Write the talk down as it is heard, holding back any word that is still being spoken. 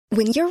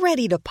When you're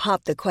ready to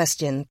pop the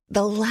question,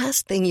 the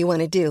last thing you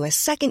want to do is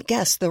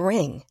second-guess the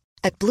ring.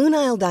 At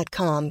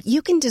BlueNile.com,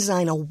 you can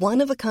design a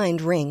one-of-a-kind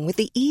ring with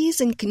the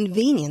ease and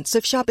convenience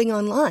of shopping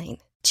online.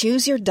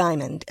 Choose your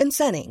diamond and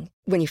setting.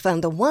 When you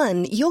find the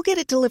one, you'll get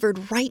it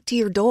delivered right to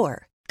your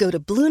door. Go to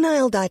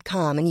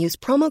BlueNile.com and use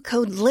promo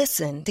code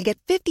LISTEN to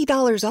get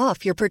 $50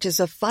 off your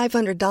purchase of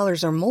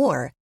 $500 or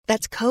more.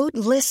 That's code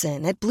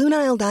LISTEN at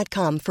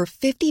BlueNile.com for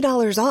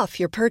 $50 off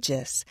your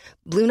purchase.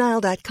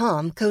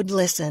 BlueNile.com, code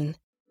LISTEN.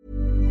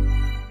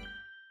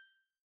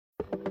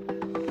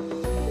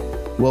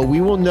 Well,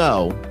 we will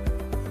know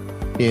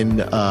in,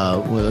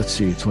 let's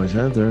see,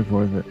 27, 30,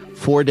 40,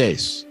 4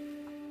 days.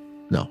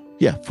 No,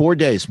 yeah, 4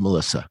 days,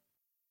 Melissa,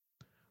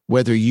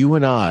 whether you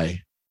and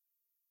I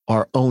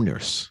are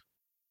owners.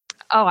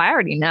 Oh, I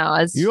already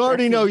know. You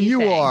already know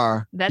you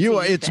are. You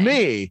are. It's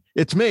me.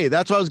 It's me.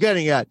 That's what I was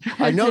getting at.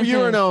 I know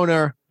you're an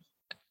owner.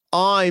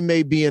 I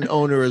may be an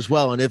owner as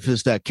well. And if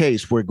it's that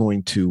case, we're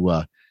going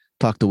to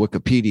talk to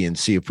Wikipedia and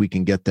see if we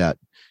can get that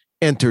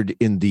entered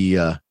in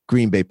the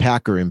Green Bay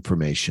Packer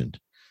information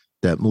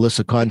that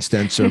Melissa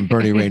Constanza and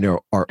Bernie Rayner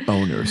are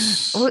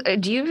owners. Well,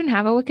 do you even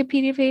have a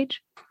Wikipedia page?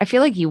 I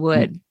feel like you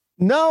would.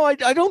 No, I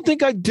don't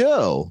think I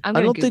do. I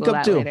don't think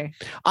I do.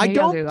 I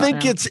don't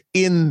think it's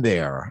in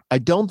there. I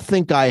don't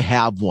think I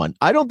have one.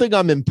 I don't think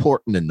I'm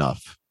important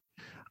enough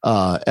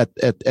at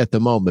the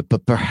moment.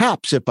 But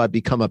perhaps if I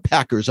become a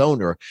Packers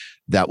owner,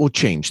 that will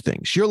change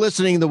things. You're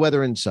listening to the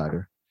Weather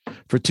Insider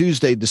for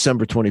Tuesday,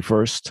 December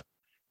 21st.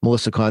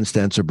 Melissa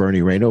Constanza,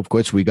 Bernie Rayno. Of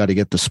course, we got to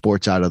get the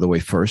sports out of the way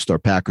first. Our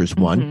Packers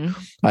won.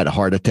 Mm-hmm. I had a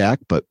heart attack,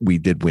 but we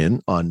did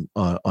win on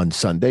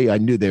Sunday. I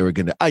knew they were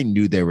gonna.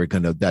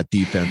 That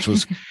defense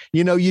was,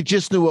 you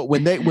just knew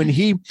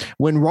it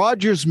when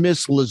Rodgers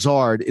missed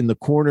Lazard in the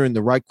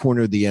right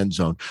corner of the end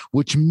zone,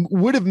 which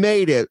would have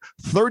made it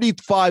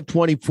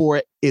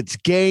 35-24. It's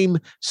game,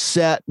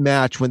 set,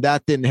 match. When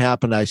that didn't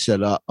happen, I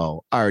said,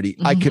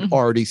 I could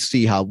already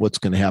see what's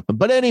going to happen.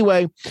 But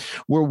anyway,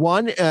 we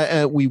won.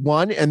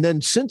 And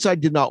then since I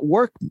did not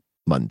work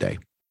Monday,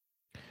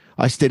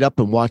 I stayed up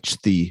and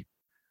watched the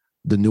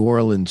New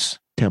Orleans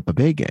Tampa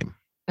Bay game.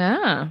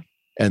 Ah.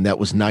 And that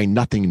was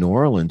 9-0 New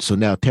Orleans. So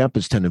now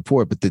Tampa's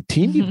 10-4. But the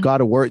team you've got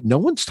to work. No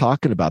one's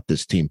talking about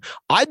this team.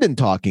 I've been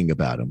talking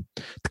about them.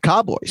 The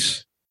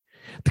Cowboys.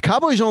 The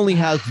Cowboys only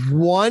has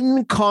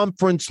one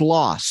conference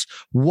loss.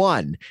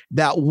 One.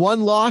 That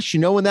one loss, you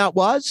know when that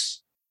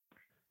was?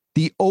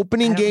 The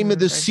opening game of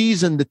the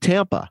season to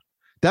Tampa.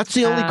 That's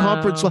the only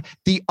conference loss.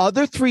 The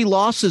other three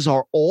losses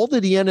are all to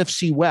the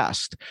NFC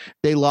West.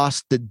 They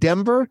lost to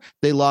Denver,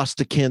 they lost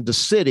to Kansas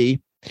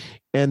City,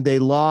 and they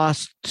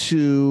lost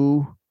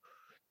to,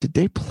 did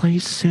they play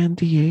San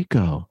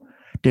Diego?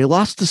 They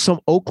lost to some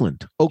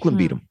Oakland. Oakland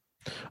beat them.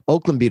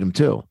 Oakland beat them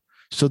too.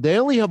 So they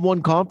only have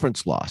one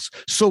conference loss.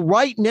 So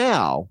right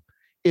now,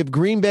 if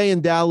Green Bay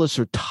and Dallas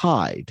are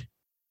tied,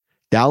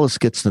 Dallas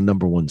gets the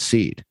number one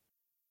seed.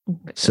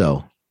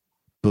 So,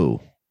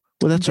 boo.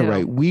 Well, that's all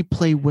right. We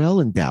play well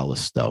in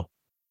Dallas, though.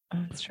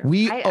 That's true.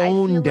 We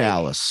own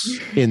Dallas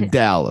in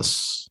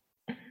Dallas.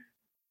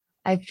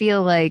 I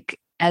feel like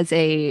as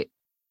a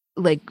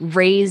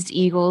raised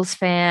Eagles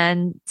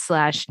fan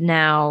 /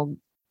 now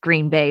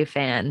Green Bay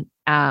fan,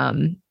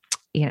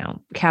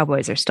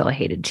 Cowboys are still a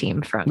hated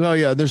team from. No,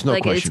 yeah, there's no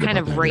question. It's kind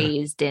of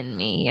raised in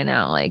me,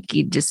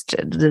 you just.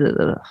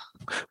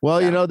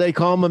 Well, they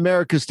call them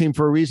America's team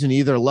for a reason. You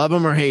either love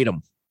them or hate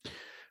them.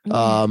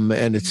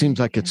 And it seems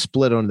like it's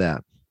split on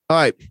that. All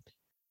right.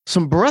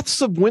 Some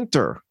breaths of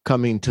winter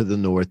coming to the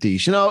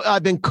Northeast.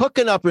 I've been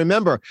cooking up.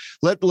 Remember,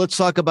 let's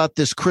talk about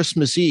this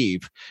Christmas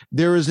Eve.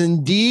 There is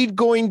indeed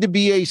going to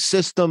be a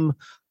system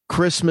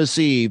Christmas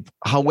Eve.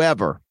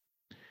 However,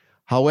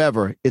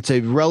 it's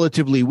a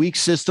relatively weak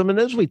system, and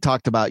as we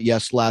talked about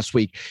last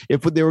week,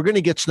 if they were going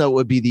to get snow, it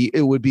would be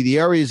the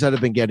areas that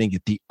have been getting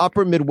it, the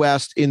upper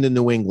Midwest into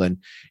New England,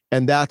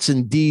 and that's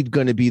indeed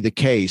going to be the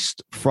case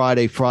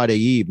Friday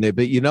evening.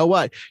 But you know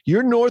what?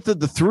 You're north of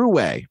the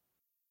Thruway.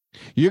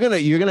 You're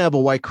gonna have a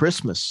white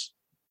Christmas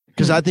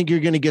because I think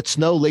you're going to get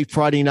snow late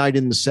Friday night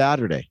into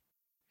Saturday,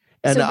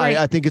 and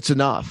I think it's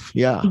enough.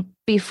 Yeah.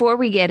 Before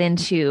we get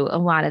into a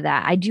lot of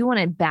that, I do want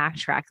to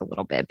backtrack a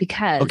little bit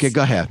because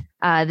go ahead.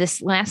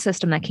 This last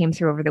system that came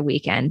through over the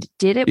weekend,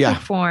 did it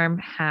perform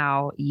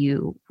how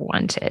you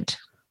wanted?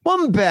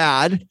 Wasn't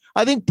bad.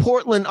 I think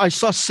Portland, I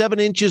saw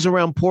 7 inches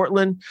around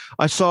Portland.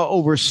 I saw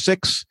over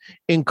 6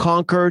 in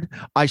Concord.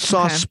 I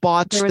saw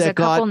spots there was that a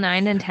couple got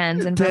 9 and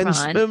 10s in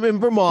Vermont. In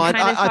Vermont.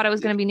 I thought it was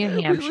going to be New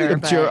Hampshire.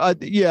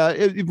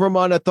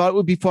 Vermont, I thought it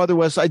would be farther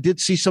west. I did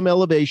see some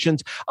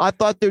elevations. I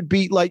thought there'd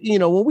be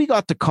when we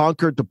got to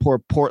Concord to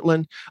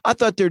Portland, I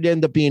thought there'd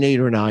end up being 8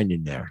 or 9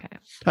 in there. Okay.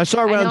 I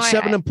saw around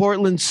 7 in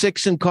Portland,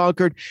 6 in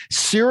Concord.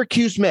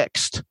 Syracuse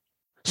mixed.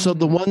 So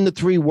the 1 to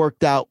 3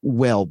 worked out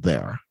well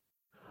there.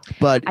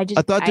 But I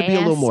thought there'd be a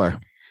little more.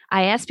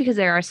 I asked because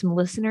there are some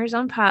listeners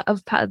on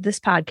this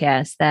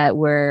podcast that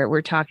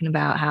were talking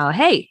about how,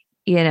 hey,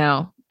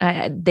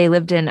 they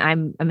lived in,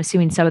 I'm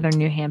assuming southern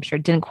New Hampshire,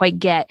 didn't quite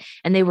get,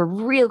 and they were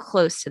real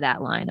close to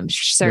that line. I'm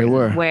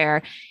certain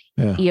where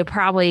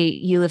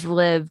you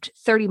lived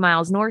 30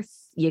 miles north,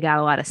 you got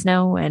a lot of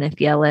snow. And if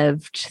you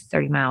lived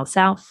 30 miles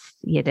south,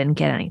 you didn't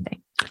get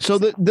anything. So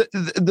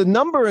the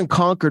number in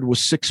Concord was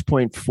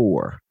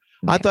 6.4.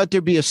 Okay. I thought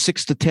there'd be a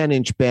 6 to 10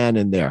 inch band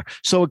in there.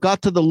 So it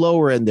got to the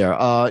lower end there.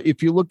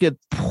 If you look at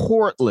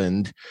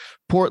Portland,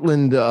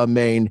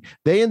 Maine,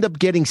 they end up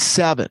getting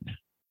 7.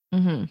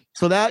 Mm-hmm.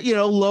 So that,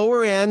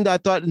 lower end, I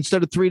thought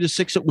instead of 3 to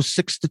 6, it was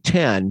 6 to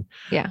 10.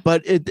 Yeah.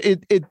 But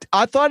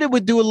I thought it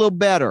would do a little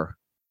better.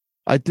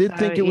 I did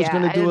think it was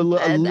going to do a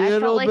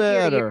little like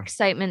better. Your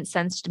excitement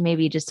sensed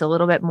maybe just a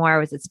little bit more. I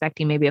was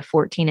expecting maybe a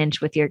 14 inch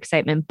with your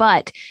excitement,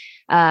 but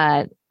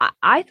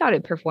I thought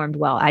it performed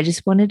well. I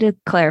just wanted to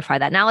clarify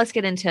that. Now let's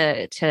get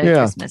into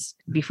Christmas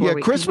before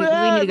we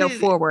need to go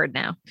forward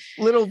now.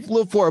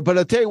 Little forward, but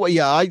I'll tell you what.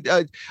 Yeah,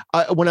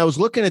 I when I was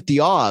looking at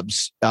the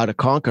odds out of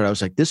Concord, I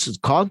was like, this is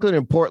Concord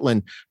and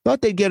Portland.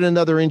 Thought they'd get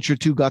another inch or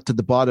two, got to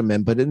the bottom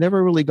end, but it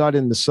never really got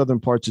in the southern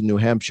parts of New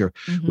Hampshire,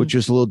 which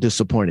is a little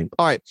disappointing.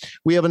 All right,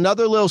 we have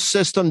another little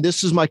system.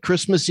 This is my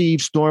Christmas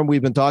Eve storm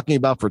we've been talking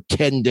about for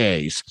 10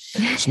 days.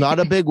 It's not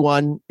a big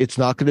one. It's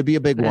not going to be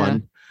a big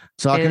one.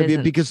 It's not going to be,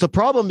 because the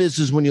problem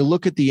is when you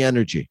look at the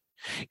energy,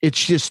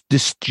 it's just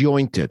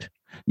disjointed.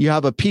 You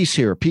have a piece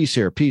here, a piece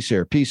here, a piece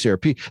here, a piece here, a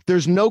piece.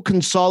 There's no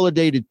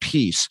consolidated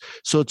piece.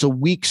 So it's a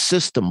weak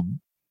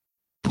system.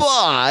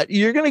 But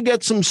you're going to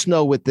get some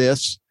snow with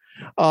this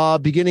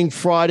beginning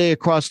Friday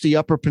across the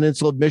upper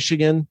peninsula of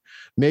Michigan,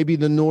 maybe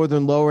the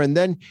northern lower. And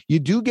then you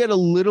do get a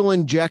little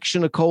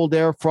injection of cold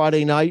air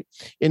Friday night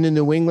into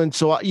New England.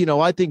 So,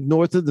 I think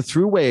north of the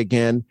Thruway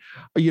again,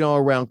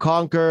 around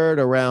Concord,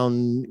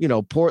 around,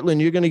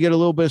 Portland, you're going to get a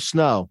little bit of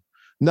snow.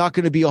 Not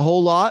going to be a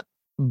whole lot,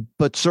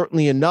 but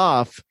certainly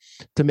enough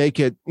to make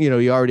it,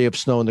 you already have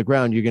snow on the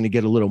ground. You're going to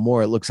get a little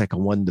more. It looks like a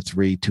 1 to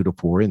 3, 2 to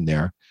 4 in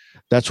there.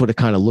 That's what it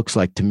kind of looks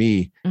like to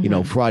me,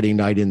 Friday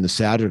night into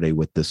Saturday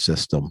with this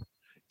system.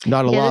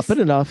 Not a lot, but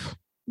enough.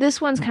 This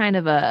one's kind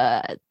of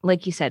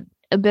like you said,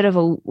 a bit of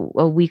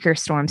a weaker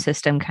storm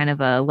system, kind of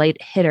a light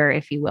hitter,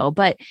 if you will,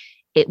 but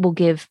it will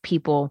give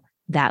people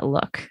that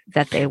look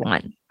that they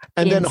want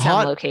in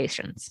some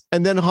locations.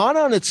 And then hot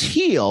on its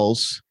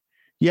heels,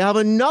 you have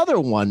another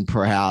one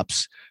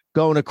perhaps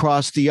going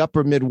across the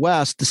upper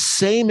Midwest, the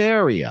same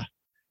area,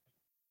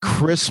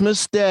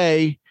 Christmas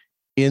Day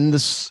in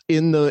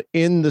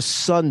the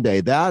Sunday.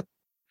 That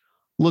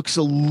looks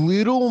a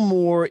little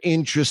more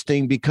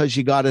interesting because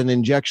you got an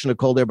injection of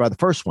cold air by the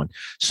first one.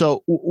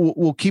 So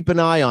we'll keep an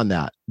eye on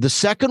that. The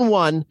second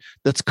one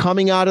that's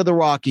coming out of the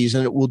Rockies,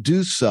 and it will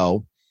do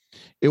so,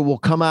 it will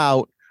come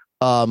out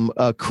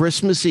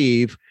Christmas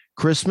Eve,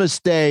 Christmas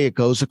Day. It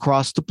goes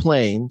across the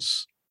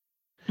plains,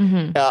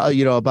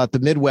 about the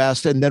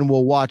Midwest, and then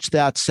we'll watch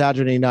that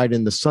Saturday night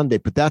and the Sunday.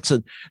 But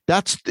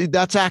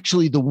that's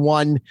actually the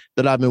one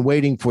that I've been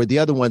waiting for. The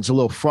other one's a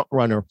little front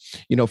runner,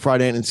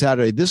 Friday night and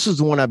Saturday. This is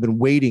the one I've been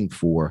waiting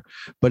for,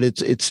 but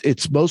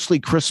it's mostly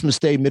Christmas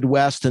Day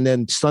Midwest and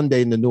then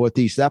Sunday in the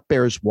Northeast. That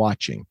bears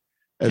watching.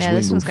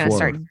 This one's going to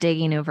start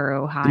digging over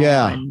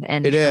Ohio,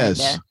 and it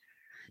is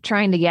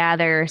trying to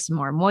gather some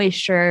more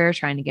moisture,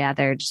 trying to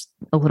gather just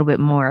a little bit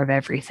more of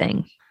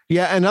everything.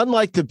 Yeah, and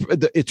unlike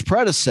its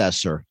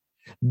predecessor,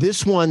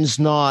 this one's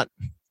not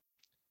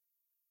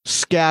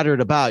scattered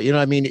about.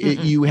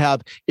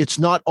 It's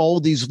not all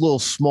these little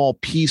small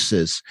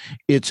pieces.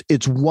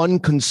 It's one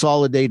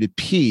consolidated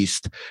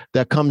piece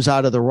that comes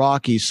out of the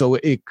Rockies. So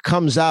it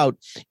comes out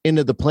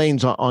into the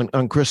plains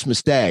on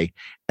Christmas Day,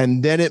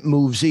 and then it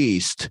moves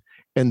east.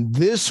 And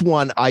this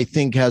one, I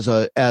think, has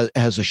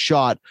a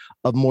shot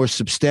of more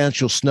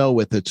substantial snow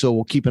with it. So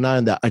we'll keep an eye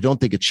on that. I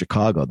don't think it's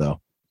Chicago, though.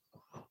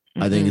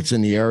 I think it's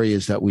in the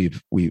areas that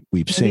we've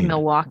seen.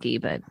 Milwaukee,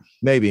 but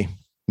maybe,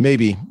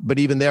 but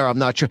even there, I'm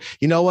not sure.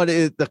 You know what?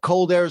 The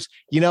cold airs.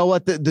 You know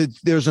what?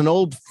 There's an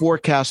old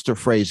forecaster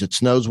phrase: "It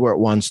snows where it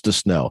wants to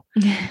snow."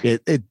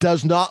 It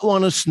does not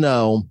want to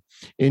snow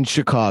in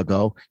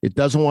Chicago. It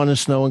doesn't want to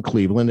snow in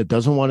Cleveland. It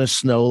doesn't want to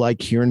snow like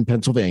here in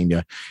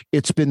Pennsylvania.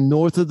 It's been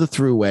north of the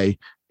Thruway.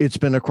 It's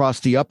been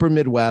across the upper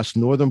Midwest,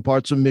 northern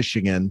parts of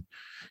Michigan,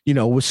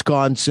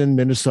 Wisconsin,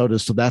 Minnesota.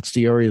 So that's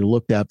the area to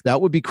look at.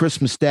 That would be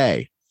Christmas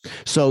Day.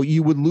 So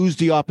you would lose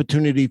the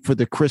opportunity for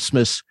the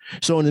Christmas.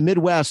 So in the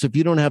Midwest, if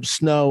you don't have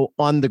snow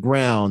on the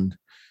ground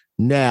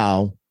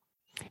now,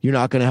 you're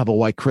not going to have a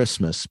white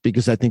Christmas,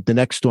 because I think the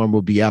next storm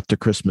will be after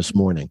Christmas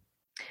morning.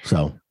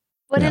 So,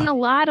 but in a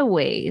lot of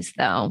ways,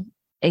 though,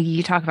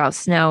 you talk about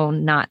snow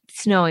not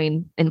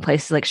snowing in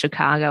places like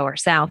Chicago or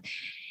South.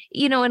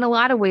 In a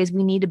lot of ways,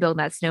 we need to build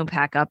that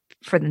snowpack up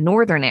for the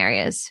northern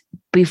areas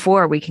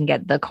before we can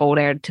get the cold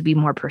air to be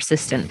more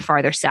persistent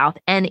farther south.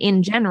 And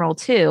in general,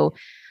 too,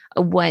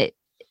 what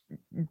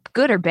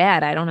good or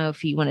bad, I don't know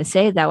if you want to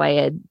say it that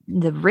way,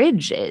 the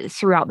ridge is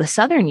throughout the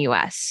southern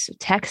U.S.,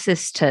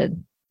 Texas to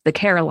the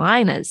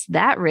Carolinas,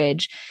 that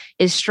ridge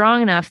is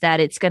strong enough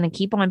that it's going to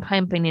keep on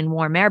pumping in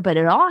warm air, but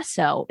it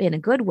also, in a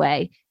good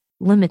way,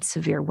 limits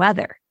severe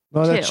weather.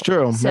 Well, that's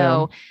true.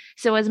 So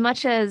as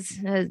much as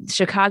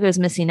Chicago's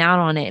missing out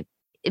on it,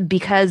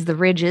 because the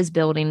ridge is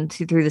building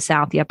through the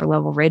south, the upper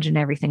level ridge and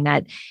everything,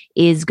 that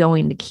is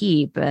going to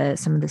keep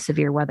some of the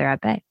severe weather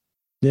at bay.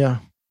 Yeah.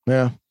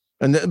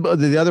 And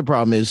the other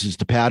problem is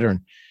the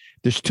pattern.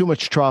 There's too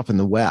much trough in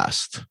the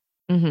west.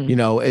 And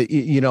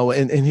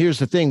here's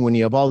the thing: when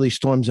you have all these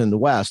storms in the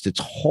west, it's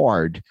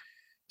hard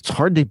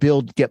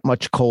to get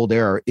much cold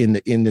air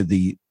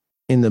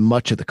into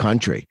much of the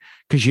country,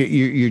 because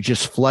you're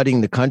just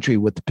flooding the country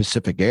with the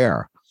Pacific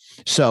air.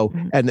 So,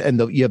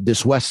 you have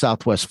this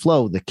west-southwest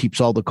flow that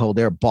keeps all the cold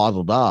air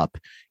bottled up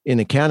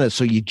in Canada.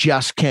 So you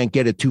just can't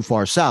get it too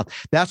far south.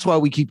 That's why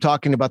we keep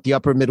talking about the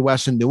upper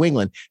Midwest and New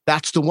England.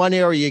 That's the one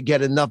area you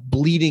get enough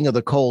bleeding of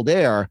the cold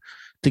air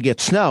to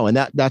get snow. And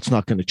that's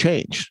not going to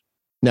change.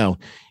 Now,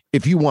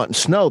 if you want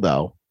snow,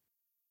 though,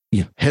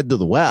 you head to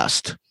the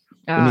west.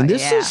 I mean,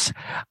 this is,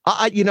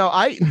 I don't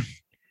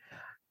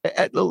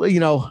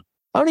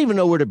even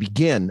know where to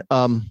begin.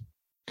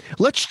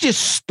 Let's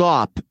just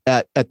stop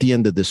at the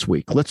end of this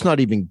week. Let's not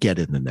even get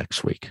in the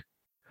next week.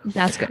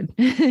 That's good.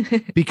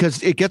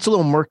 Because it gets a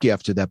little murky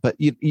after that. But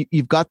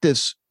you've got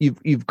this,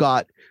 you've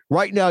got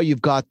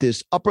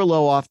this upper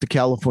low off the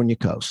California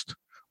coast,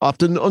 off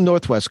the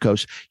northwest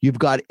coast. You've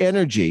got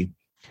energy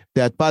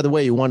that, by the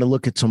way, you want to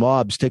look at some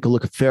OBS, take a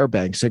look at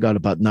Fairbanks. They got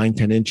about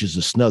 9-10 inches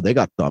of snow. They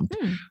got thumped.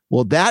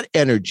 Well, that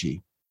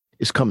energy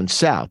is coming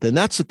south. And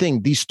that's the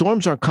thing. These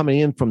storms aren't coming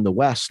in from the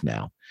west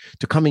now.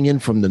 They're coming in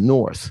from the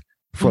north,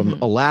 from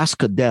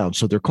Alaska down.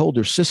 So they're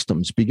colder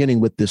systems, beginning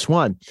with this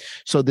one.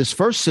 So this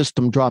first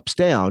system drops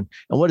down.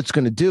 And what it's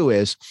going to do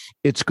is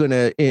it's going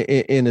to,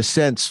 in a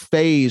sense,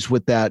 phase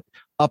with that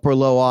upper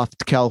low off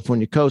the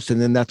California coast.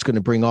 And then that's going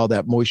to bring all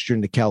that moisture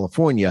into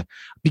California,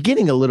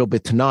 beginning a little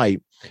bit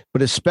tonight.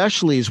 But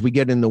especially as we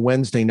get into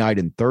Wednesday night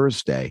and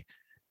Thursday,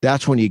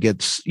 that's when you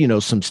get,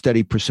 some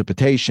steady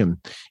precipitation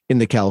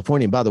into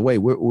California. And by the way,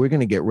 we're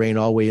going to get rain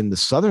all the way into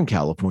Southern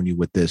California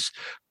with this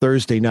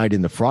Thursday night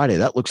into Friday.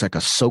 That looks like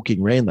a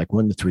soaking rain, like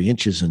 1 to 3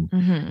 inches in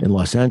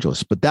Los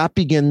Angeles. But that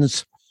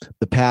begins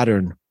the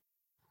pattern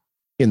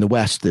in the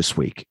West this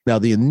week. Now,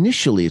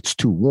 initially it's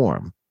too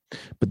warm,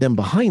 but then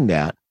behind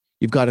that,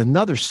 you've got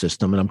another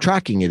system, and I'm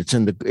tracking it. It's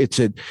in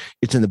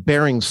the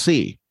Bering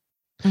Sea.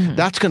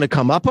 That's going to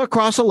come up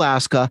across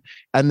Alaska,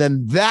 and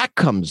then that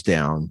comes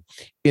down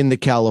into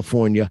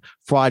California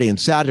Friday and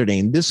Saturday.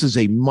 And this is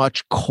a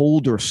much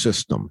colder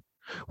system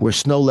where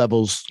snow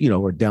levels,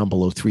 are down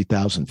below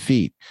 3,000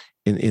 feet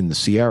in the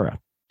Sierra.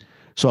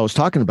 So I was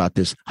talking about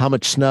this. How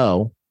much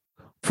snow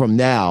from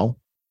now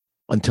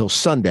until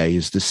Sunday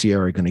is the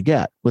Sierra going to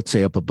get? Let's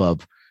say up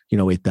above,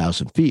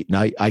 8,000 feet.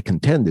 And I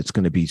contend it's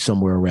going to be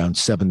somewhere around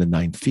 7 to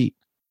 9 feet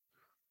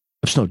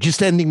of snow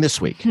just ending this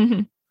week.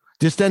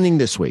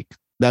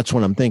 That's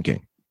what I'm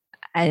thinking.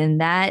 And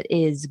that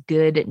is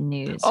good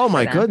news. Oh,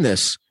 my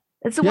goodness.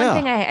 That's the one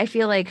thing I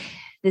feel like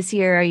this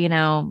year,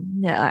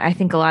 I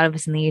think a lot of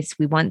us in the East,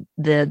 we want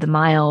the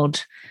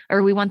mild,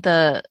 or we want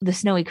the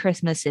snowy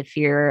Christmas. If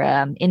you're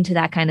into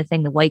that kind of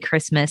thing, the white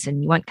Christmas,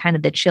 and you want kind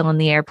of the chill in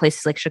the air,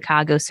 places like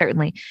Chicago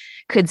certainly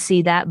could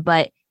see that.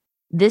 But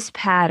this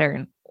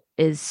pattern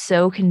is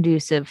so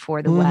conducive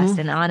for the West.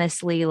 And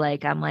honestly,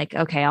 I'm like,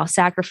 okay, I'll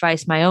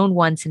sacrifice my own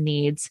wants and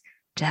needs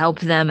to help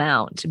them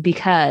out,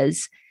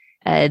 because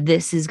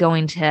this is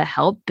going to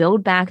help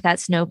build back that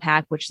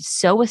snowpack, which is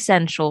so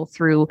essential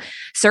through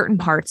certain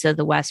parts of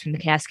the West, from the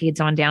Cascades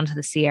on down to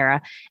the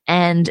Sierra.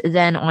 And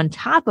then on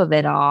top of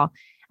it all,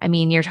 I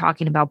mean, you're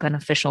talking about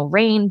beneficial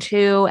rain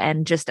too,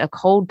 and just a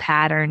cold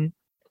pattern.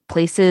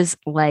 Places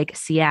like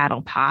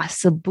Seattle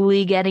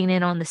possibly getting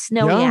in on the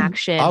snowy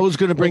action. I was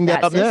going to bring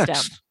that up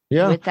next.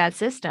 Yeah. With that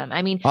system.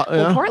 I mean,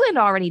 Portland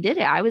already did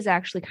it. I was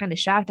actually kind of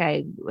shocked.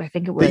 I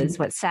think it was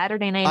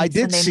Saturday night. I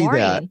did Sunday see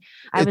morning. that.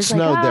 I was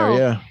snowed like, there.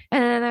 Yeah.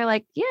 And then they're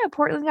like, yeah,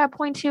 Portland got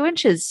 0.2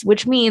 inches,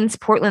 which means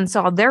Portland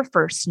saw their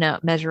first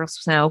measurable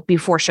snow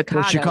before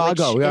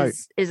Chicago. Which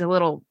is a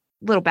little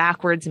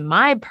backwards in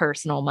my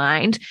personal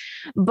mind,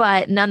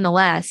 but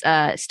nonetheless,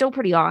 still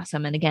pretty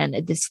awesome. And again,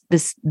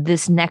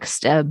 this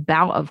next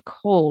bout of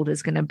cold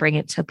is going to bring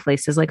it to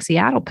places like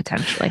Seattle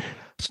potentially.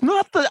 It's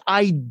not the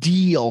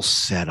ideal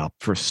setup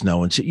for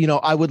snow. And so,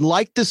 I would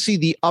like to see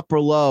the upper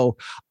low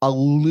a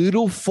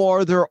little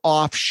farther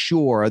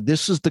offshore.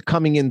 This is the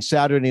coming in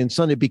Saturday and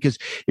Sunday, because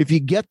if you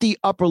get the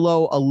upper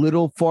low a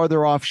little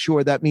farther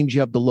offshore, that means you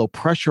have the low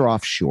pressure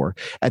offshore.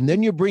 And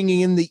then you're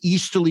bringing in the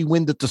easterly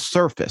wind at the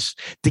surface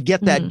to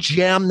get that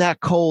jam,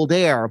 that cold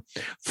air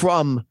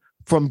from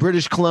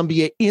British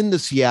Columbia into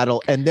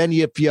Seattle. And then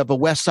if you have a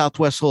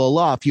west-southwest low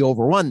aloft, you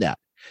overrun that.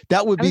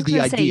 That would be the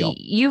ideal.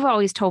 You've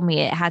always told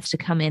me it has to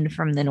come in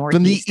from the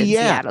northeast.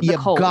 Seattle. The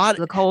cold has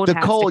to come in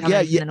from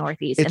the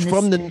northeast. It's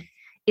from the.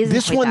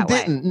 This one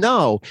didn't.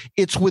 No,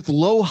 it's with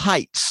low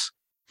heights.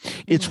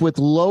 It's with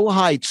low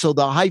heights, so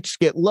the heights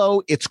get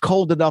low. It's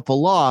cold enough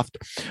aloft,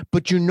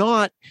 but you're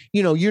not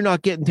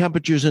getting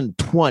temperatures in the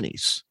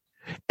 20s.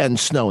 and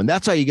snow. And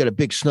that's how you get a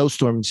big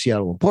snowstorm in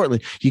Seattle and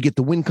Portland. You get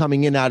the wind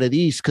coming in out of the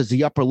east because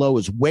the upper low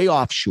is way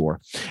offshore.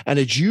 And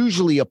it's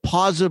usually a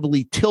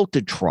positively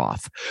tilted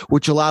trough,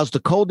 which allows the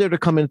cold air to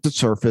come in at the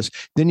surface.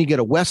 Then you get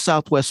a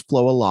west-southwest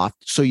flow aloft.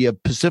 So you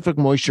have Pacific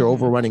moisture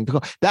overrunning the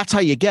cold. That's how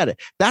you get it.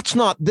 That's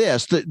not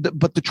this,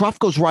 but the trough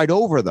goes right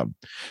over them.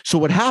 So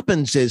what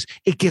happens is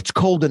it gets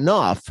cold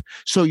enough.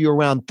 So you're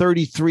around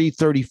 33,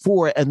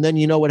 34. And then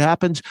you know what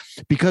happens?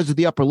 Because of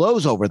the upper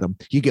lows over them,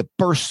 you get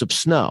bursts of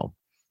snow.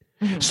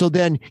 So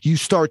then you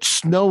start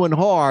snowing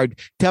hard,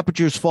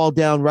 temperatures fall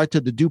down right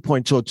to the dew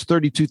point. So it's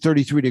 32,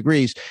 33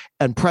 degrees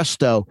and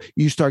presto,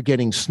 you start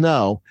getting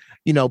snow,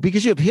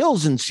 because you have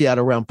hills in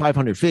Seattle around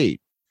 500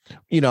 feet,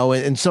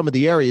 in some of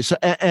the areas. So,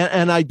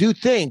 and I do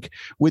think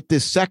with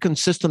this second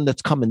system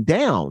that's coming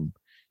down,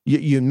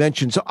 you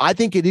mentioned, so I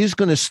think it is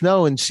going to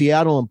snow in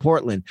Seattle and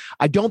Portland.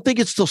 I don't think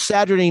it's till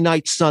Saturday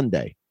night,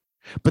 Sunday.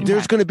 But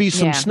there's going to be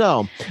some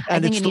snow,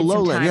 and it's the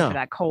lowland. For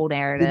that cold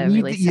air to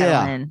really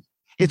settle in.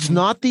 It's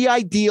not the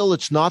ideal.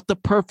 It's not the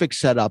perfect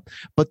setup,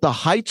 but the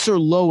heights are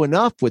low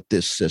enough with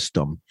this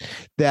system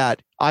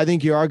that I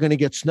think you are going to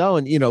get snow.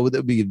 And,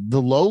 it'll be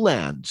the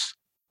lowlands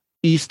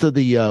east of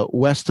the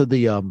west of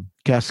the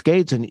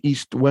Cascades and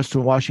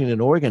western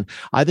Washington, Oregon.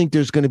 I think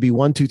there's going to be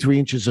 1, 2, 3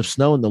 inches of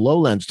snow in the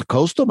lowlands. The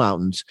coastal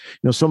mountains,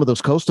 some of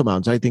those coastal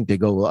mountains, I think they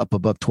go up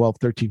above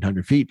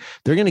 1,200-1,300 feet.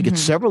 They're going to get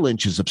several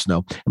inches of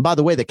snow. And by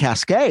the way, the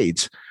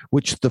Cascades,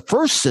 which the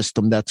first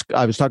system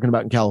I was talking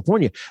about in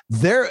California,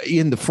 they're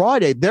in the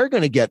Friday, they're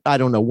going to get,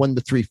 1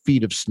 to 3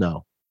 feet of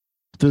snow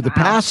through the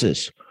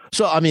passes.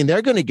 So,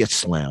 they're going to get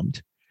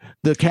slammed.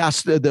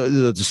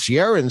 The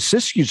Sierra and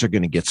Siskiyous are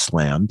going to get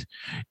slammed.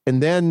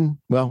 And then,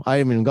 I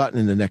haven't even gotten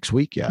into next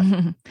week yet.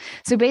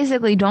 So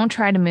basically, don't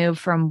try to move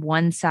from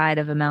one side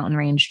of a mountain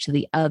range to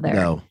the other.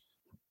 No,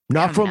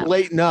 not from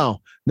late. No,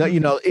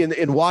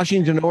 in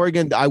Washington,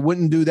 Oregon, I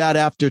wouldn't do that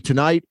after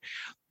tonight.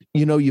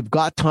 You've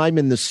got time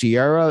in the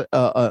Sierra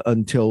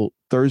until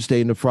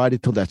Thursday and Friday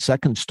till that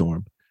second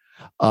storm.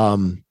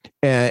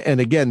 And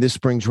again, this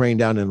brings rain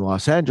down in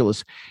Los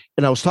Angeles.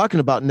 And I was talking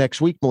about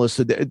next week,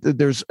 Melissa,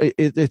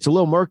 it's a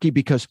little murky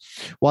because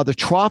while the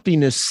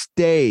troughiness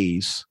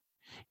stays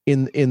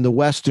in the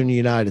Western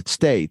United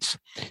States,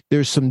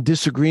 there's some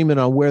disagreement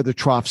on where the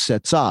trough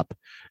sets up.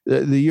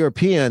 The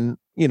European,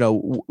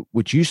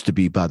 which used to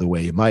be, by the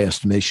way, in my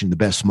estimation, the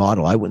best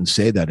model. I wouldn't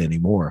say that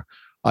anymore.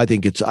 I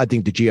think the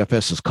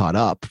GFS has caught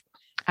up.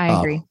 I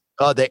agree.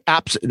 They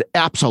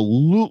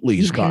absolutely.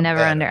 You can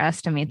never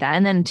underestimate that.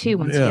 And then too,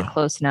 once you get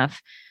close enough,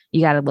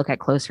 you got to look at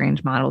close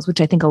range models,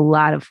 which I think a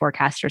lot of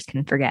forecasters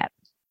can forget.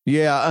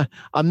 Yeah,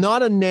 I'm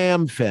not a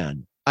NAM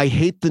fan. I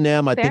hate the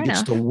NAM. I think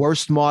it's the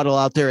worst model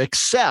out there,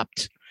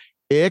 except,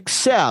 and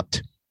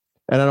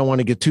I don't want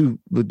to get too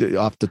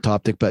off the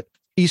topic, but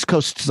East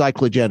Coast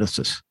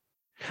cyclogenesis.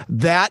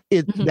 That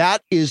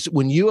is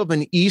when you have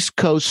an East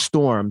Coast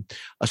storm,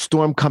 a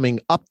storm coming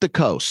up the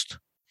coast,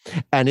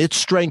 and it's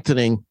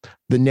strengthening.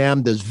 The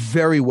NAM does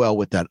very well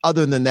with that.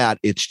 Other than that,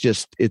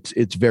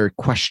 it's very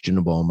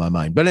questionable in my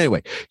mind. But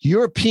anyway,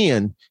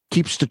 European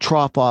keeps the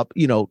trough up,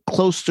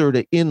 closer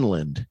to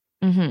inland,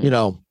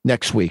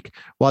 next week,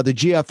 while the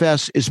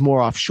GFS is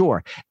more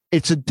offshore.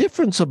 It's a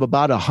difference of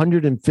about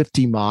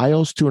 150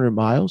 miles, 200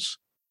 miles.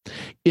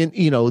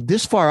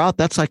 This far out,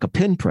 that's like a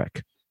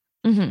pinprick,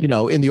 in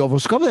the overall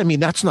scope.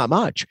 That's not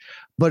much.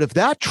 But if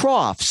that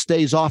trough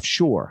stays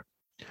offshore,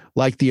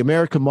 like the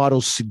American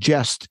models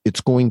suggest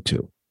it's going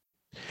to,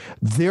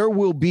 there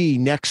will be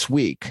next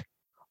week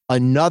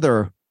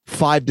another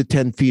 5 to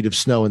 10 feet of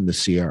snow in the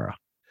Sierra.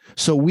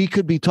 So we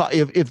could be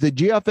talking, if the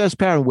GFS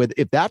pattern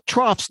if that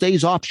trough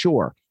stays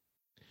offshore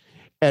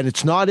and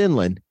it's not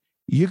inland,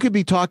 you could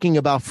be talking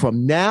about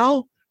from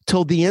now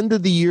till the end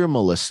of the year,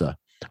 Melissa.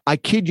 I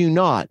kid you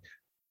not,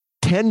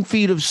 10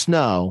 feet of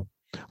snow,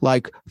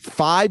 like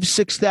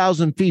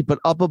 6,000 feet, but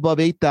up above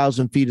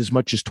 8,000 feet, as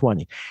much as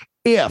 20.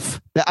 It's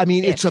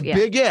a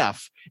big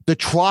if. The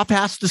trough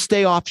has to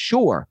stay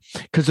offshore,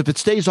 because if it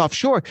stays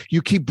offshore,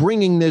 you keep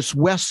bringing this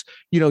west,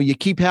 you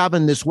keep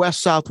having this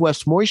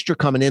west-southwest moisture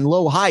coming in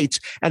low heights,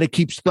 and it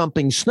keeps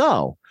thumping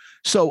snow.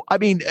 So,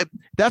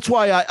 that's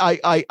why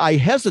I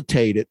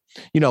hesitated.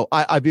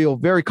 I feel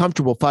very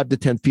comfortable 5 to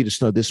 10 feet of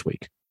snow this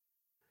week,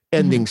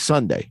 ending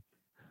Sunday.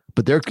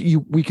 But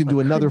we can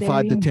do another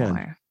 5 to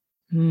 10.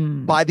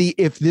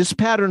 If this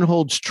pattern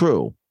holds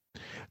true,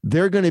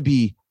 they're going to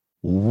be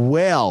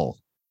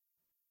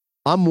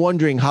I'm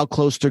wondering how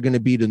close they're going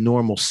to be to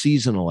normal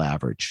seasonal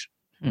average.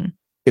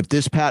 If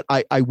this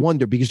I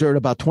wonder, because they're at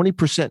about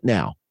 20%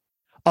 now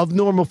of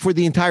normal for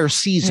the entire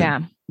season.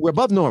 Yeah. We're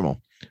above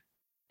normal.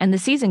 And the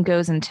season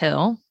goes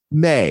until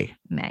May.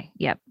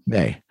 Yep.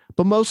 May.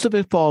 But most of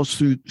it falls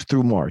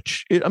through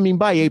March.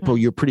 By April,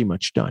 you're pretty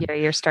much done. Yeah,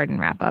 you're starting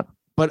to wrap up.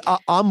 But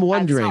I'm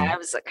wondering. I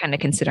was kind of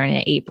considering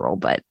it April,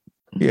 but.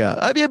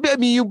 Yeah.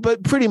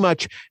 But pretty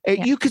much,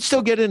 you could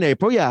still get in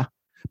April. Yeah.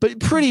 But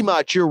pretty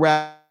much you're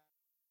wrapping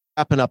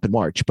up in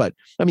March. But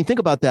think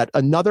about that.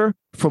 Another,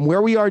 from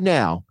where we are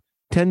now,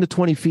 10 to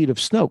 20 feet of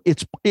snow.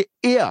 If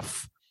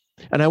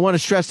And I want to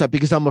stress that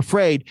because I'm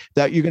afraid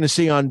that you're going to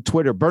see on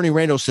Twitter, Bernie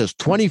Rayno says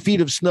 20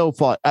 feet of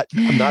snowfall.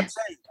 I'm not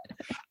saying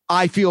that.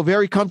 I feel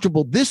very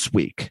comfortable this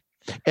week,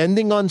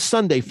 ending on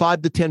Sunday,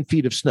 5 to 10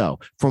 feet of snow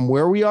from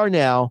where we are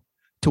now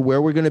to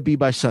where we're going to be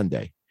by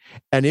Sunday.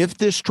 And if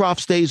this trough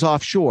stays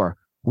offshore,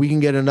 we can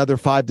get another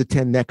 5 to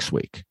 10 next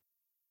week.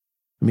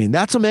 I mean,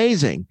 that's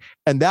amazing.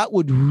 And that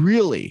would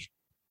really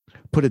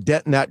put a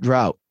dent in that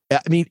drought. I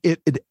mean,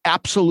 it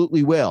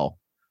absolutely will.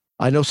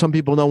 I know some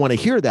people don't want to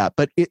hear that,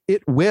 but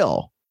it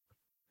will.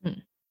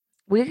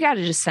 We got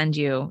to just send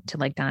you to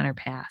like Donner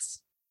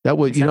Pass. That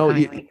would, you know,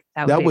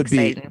 that would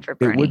be,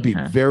 it would be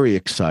very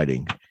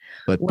exciting.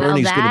 But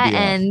Bernie's going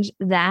to be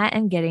that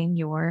and getting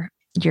your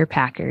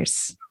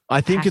Packers.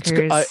 I think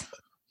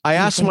I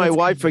asked my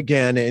wife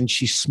again and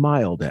she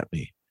smiled at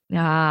me.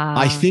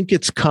 I think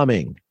it's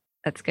coming.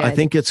 That's good. I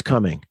think it's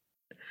coming.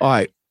 All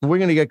right. We're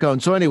going to get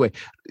going. So anyway,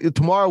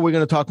 tomorrow we're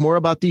going to talk more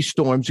about these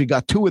storms. We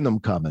got 2 of them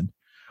coming.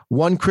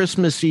 One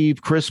Christmas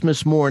Eve,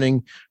 Christmas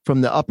morning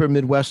from the upper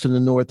Midwest and the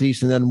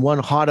Northeast, and then one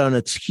hot on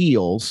its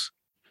heels,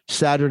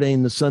 Saturday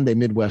and the Sunday,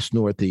 Midwest,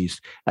 Northeast.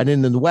 And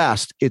in the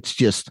West, it's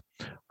just,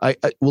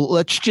 well,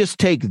 let's just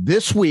take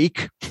this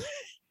week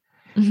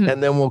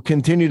and then we'll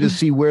continue to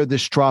see where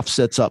this trough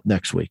sets up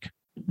next week.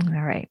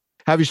 All right.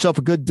 Have yourself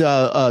a good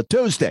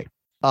Tuesday.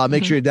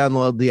 Make sure you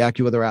download the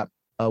AccuWeather app.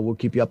 We'll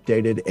keep you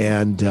updated,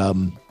 and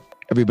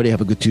everybody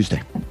have a good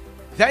Tuesday.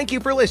 Thank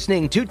you for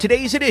listening to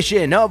today's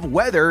edition of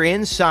Weather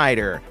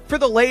Insider. For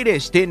the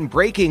latest in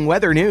breaking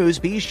weather news,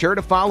 be sure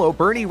to follow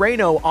Bernie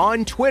Rayno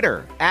on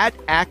Twitter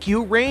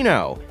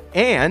 @AccuRayno.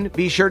 And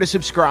be sure to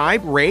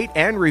subscribe, rate,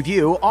 and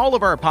review all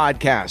of our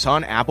podcasts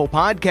on Apple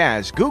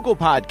Podcasts, Google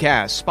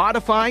Podcasts,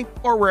 Spotify,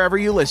 or wherever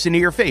you listen to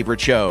your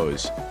favorite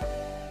shows.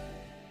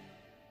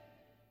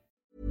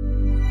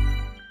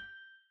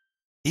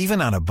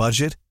 Even on a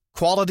budget,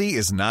 quality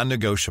is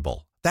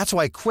non-negotiable. That's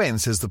why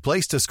Quince is the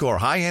place to score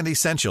high-end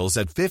essentials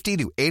at 50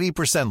 to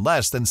 80%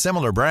 less than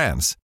similar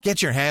brands.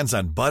 Get your hands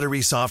on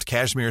buttery soft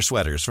cashmere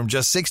sweaters from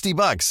just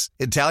 $60,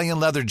 Italian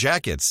leather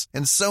jackets,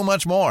 and so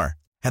much more.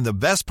 And the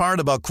best part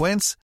about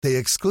Quince, they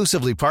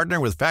exclusively partner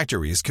with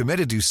factories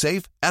committed to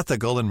safe,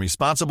 ethical, and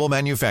responsible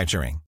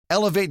manufacturing.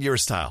 Elevate your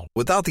style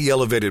without the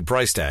elevated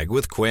price tag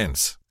with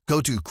Quince.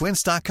 Go to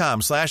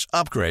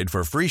quince.com/upgrade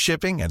for free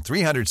shipping and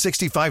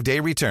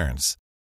 365-day returns.